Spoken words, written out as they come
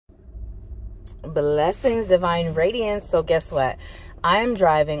Blessings, divine radiance. So guess what? I'm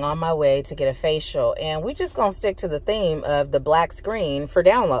driving on my way to get a facial, and we just gonna stick to the theme of the black screen for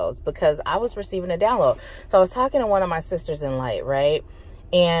downloads because I was receiving a download. So I was talking to one of my sisters in light, right?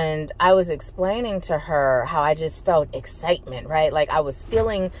 And I was explaining to her how I just felt excitement, right? Like I was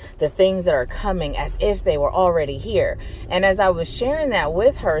feeling the things that are coming as if they were already here. And as I was sharing that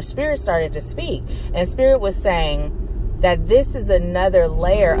with her, Spirit started to speak, and Spirit was saying that this is another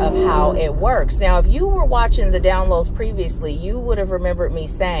layer of how it works. Now, if you were watching the downloads previously, you would have remembered me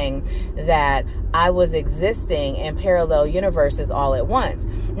saying that I was existing in parallel universes all at once.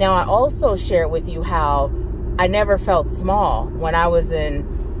 Now, I also shared with you how I never felt small when I was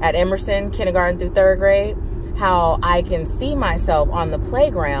at Emerson, kindergarten through third grade, how I can see myself on the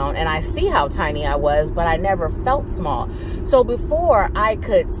playground and I see how tiny I was, but I never felt small. So before I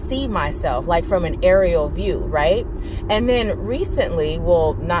could see myself like from an aerial view, right? And then recently,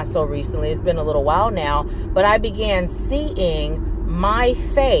 well, not so recently, it's been a little while now, but I began seeing my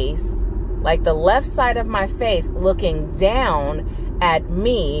face, like the left side of my face looking down at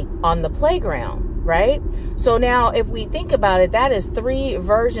me on the playground. Right? So now if we think about it, that is 3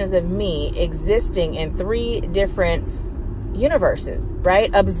 versions of me existing in 3 different universes,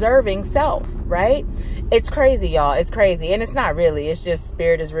 right? Observing self, right? It's crazy, y'all. It's crazy. And it's not really, it's just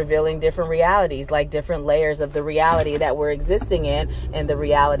Spirit is revealing different realities, like different layers of the reality that we're existing in and the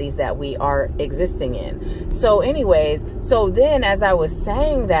realities that we are existing in. So anyways, so then as I was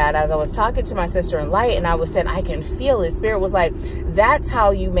saying that, as I was talking to my sister in light and I was saying, I can feel it, Spirit was like, that's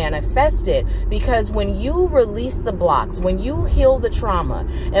how you manifest it. Because when you release the blocks, when you heal the trauma,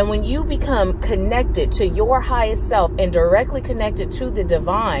 and when you become connected to your highest self and directly connected to the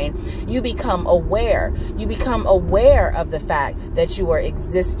divine, you become aware. You become aware of the fact that you are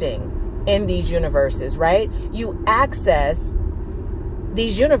existing in these universes, right? You access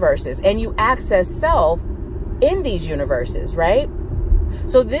these universes and you access self in these universes, right?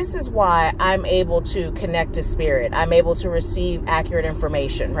 So this is why I'm able to connect to Spirit. I'm able to receive accurate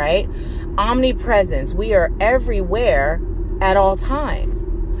information, right? Omnipresence. We are everywhere at all times.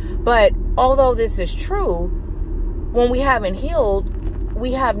 But although this is true, when we haven't healed,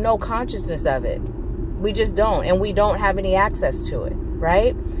 we have no consciousness of it. We just don't. And we don't have any access to it,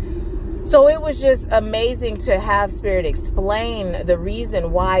 right? So it was just amazing to have Spirit explain the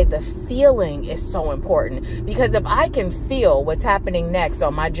reason why the feeling is so important. Because if I can feel what's happening next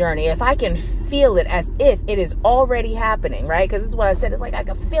on my journey, if I can feel it as if it is already happening, right? Because this is what I said. It's like I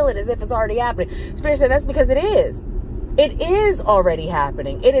can feel it as if it's already happening. Spirit said that's because it is. It is already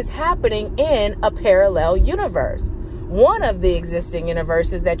happening. It is happening in a parallel universe. One of the existing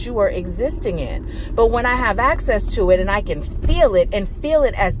universes that you are existing in. But when I have access to it and I can feel it and feel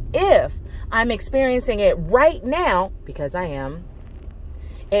it as if I'm experiencing it right now, because I am,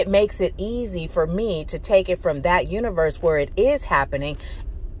 it makes it easy for me to take it from that universe where it is happening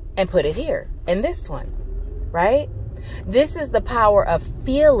and put it here in this one, right? This is the power of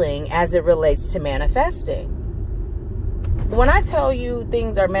feeling as it relates to manifesting. When I tell you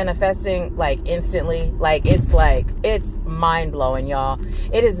things are manifesting like instantly, it's mind-blowing, y'all.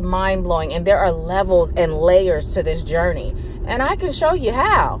 It is mind-blowing. And there are levels and layers to this journey. And I can show you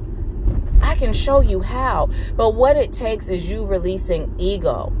how. I can show you how. But what it takes is you releasing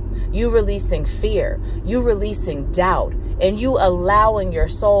ego, you releasing fear, you releasing doubt, and you allowing your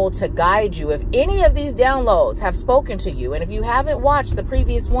soul to guide you. If any of these downloads have spoken to you, and if you haven't watched the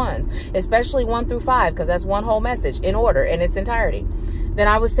previous ones, especially 1 through 5, because that's one whole message in order in its entirety, then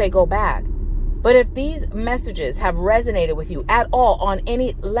I would say go back. But if these messages have resonated with you at all on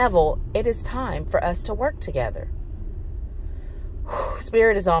any level, it is time for us to work together.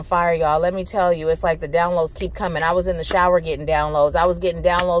 Spirit is on fire, y'all. Let me tell you, it's like the downloads keep coming. I was in the shower getting downloads. I was getting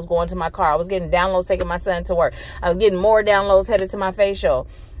downloads going to my car. I was getting downloads taking my son to work. I was getting more downloads headed to my facial.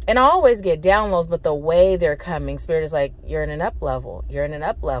 And I always get downloads, but the way they're coming, Spirit is like, you're in an up level. You're in an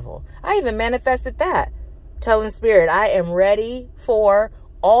up level. I even manifested that, telling Spirit, I am ready for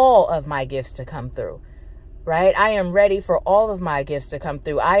all of my gifts to come through. Right? I am ready for all of my gifts to come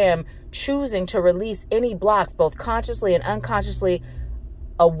through. I am choosing to release any blocks, both consciously and unconsciously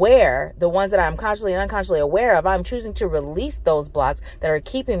aware, the ones that I'm consciously and unconsciously aware of. I'm choosing to release those blocks that are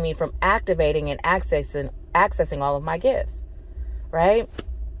keeping me from activating and accessing all of my gifts. Right?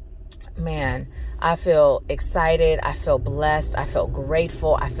 Man, I feel excited. I feel blessed. I feel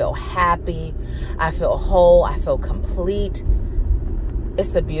grateful. I feel happy. I feel whole. I feel complete.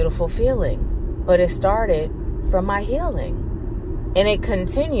 It's a beautiful feeling. But it started from my healing. And it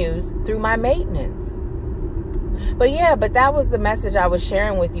continues through my maintenance. But yeah, but that was the message I was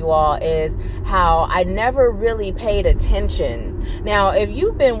sharing with you all, is how I never really paid attention. Now, if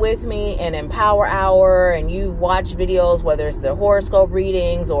you've been with me in Empower Hour and you've watched videos, whether it's the horoscope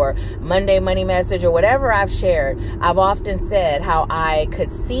readings or Monday Money Message or whatever I've shared, I've often said how I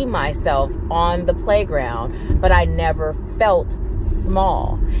could see myself on the playground, but I never felt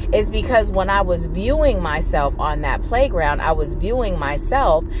small. It's because when I was viewing myself on that playground, I was viewing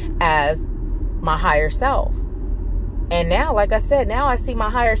myself as my higher self. And now, like I said, now I see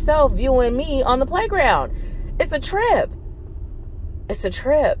my higher self viewing me on the playground. It's a trip. It's a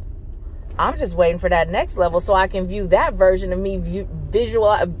trip. I'm just waiting for that next level so I can view that version of me,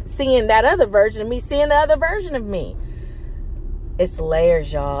 seeing that other version of me, seeing the other version of me. It's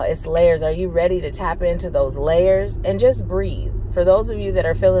layers, y'all. It's layers. Are you ready to tap into those layers? And just breathe. For those of you that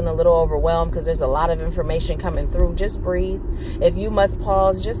are feeling a little overwhelmed because there's a lot of information coming through, just breathe. If you must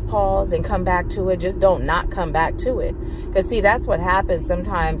pause, just pause and come back to it. Just don't not come back to it. Because see, that's what happens.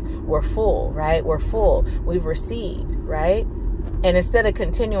 Sometimes we're full, right? We're full. We've received, right? And instead of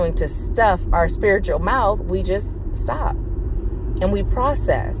continuing to stuff our spiritual mouth, we just stop and we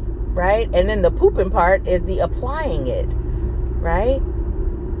process, right? And then the pooping part is the applying it, right?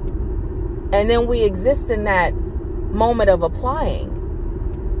 And then we exist in that moment of applying,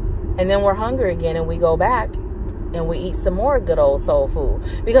 and then we're hungry again, and we go back and we eat some more good old soul food.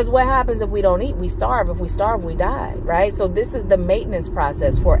 Because what happens if we don't eat? We starve. If we starve, we die, right? So this is the maintenance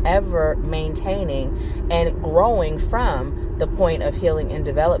process, forever maintaining and growing from the point of healing and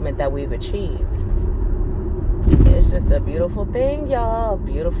development that we've achieved. It's just a beautiful thing, y'all.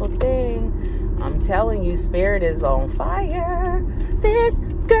 Beautiful thing. I'm telling you, spirit is on fire. This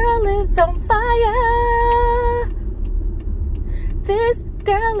girl is on fire. This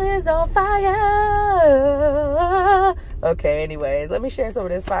girl is on fire. Okay, anyways, let me share some of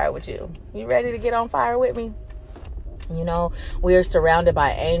this fire with you. You ready to get on fire with me? You know, we are surrounded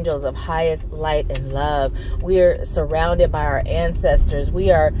by angels of highest light and love. We are surrounded by our ancestors. We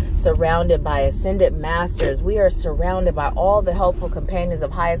are surrounded by ascended masters. We are surrounded by all the helpful companions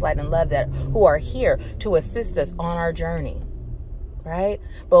of highest light and love who are here to assist us on our journey, right?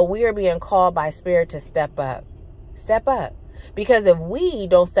 But we are being called by spirit to step up. Step up. Because if we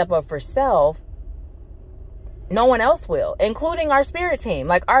don't step up for self, no one else will, including our spirit team.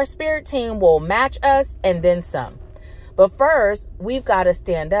 Like, our spirit team will match us and then some. But first, we've got to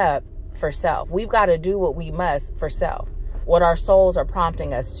stand up for self. We've got to do what we must for self, what our souls are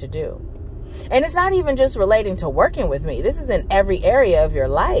prompting us to do. And it's not even just relating to working with me. This is in every area of your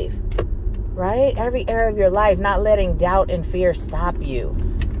life, right? Every area of your life, not letting doubt and fear stop you.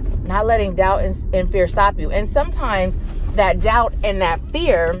 Not letting doubt and fear stop you. And sometimes that doubt and that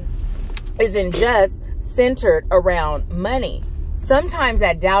fear isn't just centered around money. Sometimes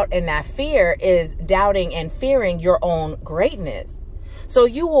that doubt and that fear is doubting and fearing your own greatness. So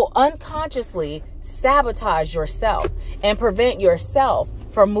you will unconsciously sabotage yourself and prevent yourself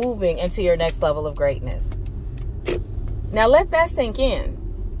from moving into your next level of greatness. Now let that sink in.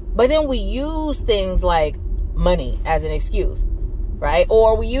 But then we use things like money as an excuse, right?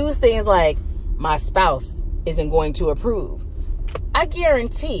 Or we use things like, my spouse isn't going to approve. I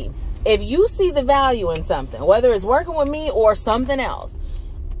guarantee, if you see the value in something, whether it's working with me or something else,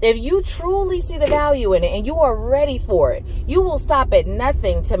 if you truly see the value in it and you are ready for it, you will stop at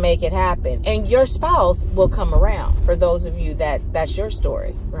nothing to make it happen. And your spouse will come around. For those of you that's your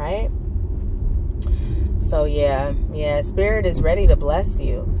story, right? So yeah, Spirit is ready to bless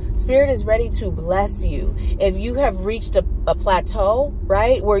you. Spirit is ready to bless you. If you have reached a plateau,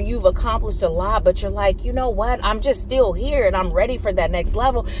 right, where you've accomplished a lot, but you're like, you know what, I'm just still here and I'm ready for that next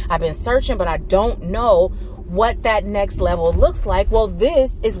level. I've been searching, but I don't know what that next level looks like. Well,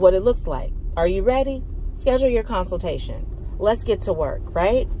 this is what it looks like. Are you ready? Schedule your consultation. Let's get to work,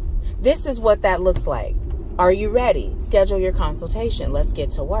 right? This is what that looks like. Are you ready? Schedule your consultation. Let's get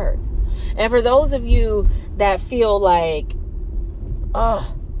to work. And for those of you that feel like,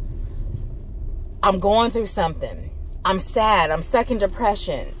 oh, I'm going through something. I'm sad. I'm stuck in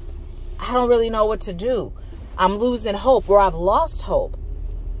depression. I don't really know what to do. I'm losing hope, or I've lost hope.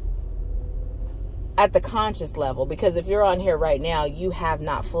 At the conscious level, because if you're on here right now, you have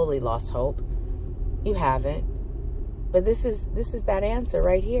not fully lost hope. You haven't. But this is that answer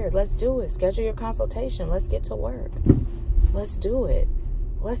right here. Let's do it. Schedule your consultation. Let's get to work. Let's do it.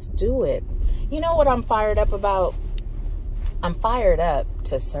 Let's do it. You know what I'm fired up about? I'm fired up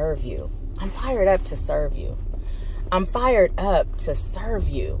to serve you. I'm fired up to serve you. I'm fired up to serve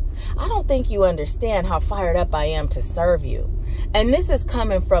you. I don't think you understand how fired up I am to serve you. And this is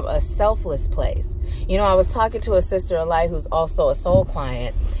coming from a selfless place. You know, I was talking to a sister in light who's also a soul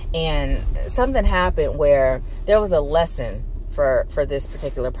client, and something happened where there was a lesson for this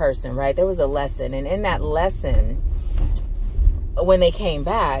particular person, right? There was a lesson, and in that lesson, when they came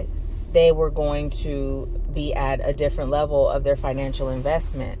back, they were going to be at a different level of their financial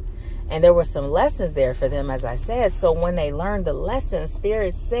investment. And there were some lessons there for them, as I said. So when they learned the lesson,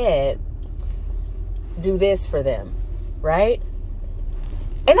 Spirit said, do this for them, right?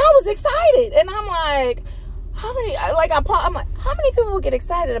 And I was excited. And I'm like, I'm like, how many people would get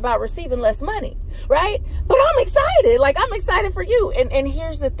excited about receiving less money, right? But I'm excited. Like, I'm excited for you. And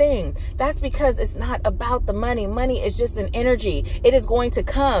here's the thing. That's because it's not about the money. Money is just an energy. It is going to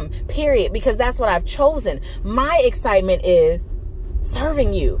come, period, because that's what I've chosen. My excitement is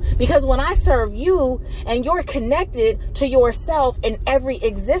serving you, because when I serve you and you're connected to yourself in every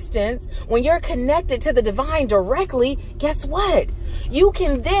existence, when you're connected to the divine directly, guess what? You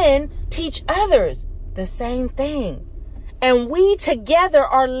can then teach others the same thing. And we together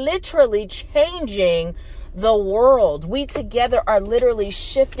are literally changing the world. We together are literally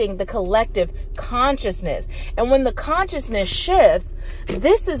shifting the collective consciousness. And when the consciousness shifts,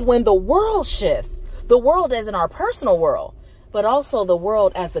 this is when the world shifts. The world as in our personal world, but also the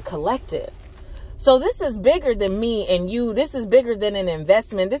world as the collective. So this is bigger than me and you. This is bigger than an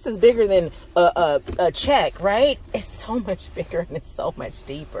investment. This is bigger than a check, right? It's so much bigger and it's so much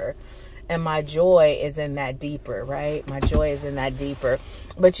deeper. And my joy is in that deeper, right? My joy is in that deeper.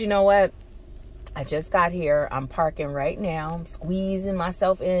 But you know what? I just got here. I'm parking right now. I'm squeezing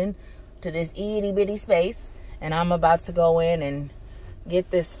myself in to this itty bitty space. And I'm about to go in and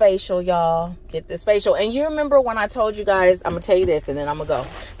get this facial, y'all. Get this facial. And you remember when I told you guys, I'm going to tell you this and then I'm going to go.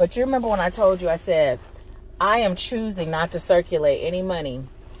 But you remember when I told you, I said, I am choosing not to circulate any money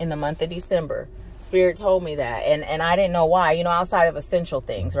in the month of December. Spirit told me that. And I didn't know why, you know, outside of essential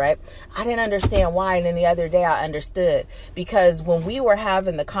things, right? I didn't understand why. And then the other day I understood, because when we were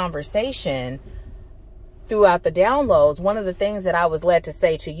having the conversation throughout the downloads, one of the things that I was led to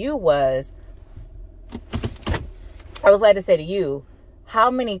say to you was,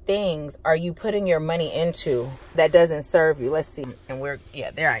 how many things are you putting your money into that doesn't serve you? Let's see. And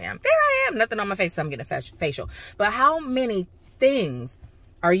there I am. Nothing on my face, so I'm getting a facial. But how many things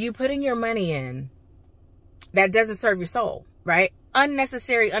are you putting your money in that doesn't serve your soul, right?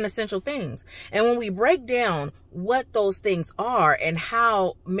 Unnecessary, unessential things. And when we break down what those things are and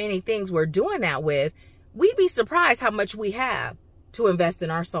how many things we're doing that with, we'd be surprised how much we have to invest in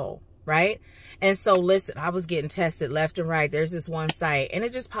our soul, right? And so listen, I was getting tested left and right. There's this one site and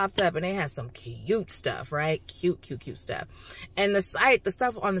it just popped up and it has some cute stuff, right? Cute stuff. And the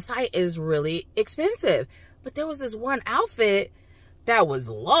stuff on the site is really expensive. But there was this one outfit that was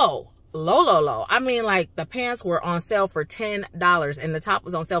low. I mean, like the pants were on sale for $10 and the top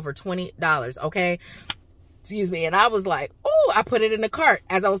was on sale for $20. Okay. Excuse me. And I was like, oh, I put it in the cart.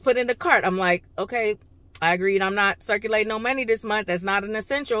 As I was putting in the cart, I'm like, okay, I agreed. I'm not circulating no money this month. That's not an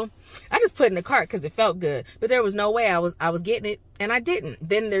essential. I just put it in the cart because it felt good, but there was no way I was getting it, and I didn't.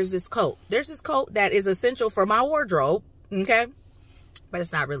 Then there's this coat. There's this coat that is essential for my wardrobe. Okay. But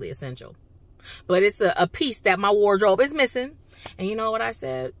it's not really essential, but it's a piece that my wardrobe is missing. And you know what I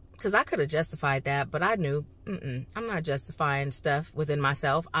said? Because I could have justified that, but I knew, I'm not justifying stuff within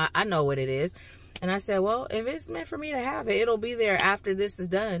myself. I know what it is. And I said, well, if it's meant for me to have it, it'll be there after this is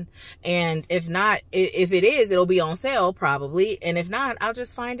done. And if not, if it is, it'll be on sale probably. And if not, I'll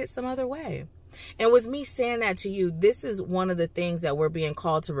just find it some other way. And with me saying that to you, this is one of the things that we're being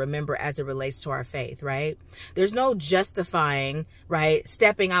called to remember as it relates to our faith, right? There's no justifying, right?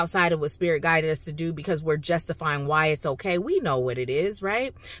 Stepping outside of what Spirit guided us to do because we're justifying why it's okay. We know what it is,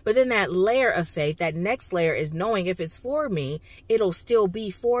 right? But then that layer of faith, that next layer is knowing if it's for me, it'll still be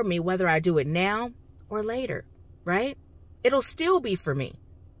for me, whether I do it now or later, right? It'll still be for me.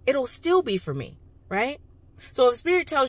 It'll still be for me, right? So if Spirit tells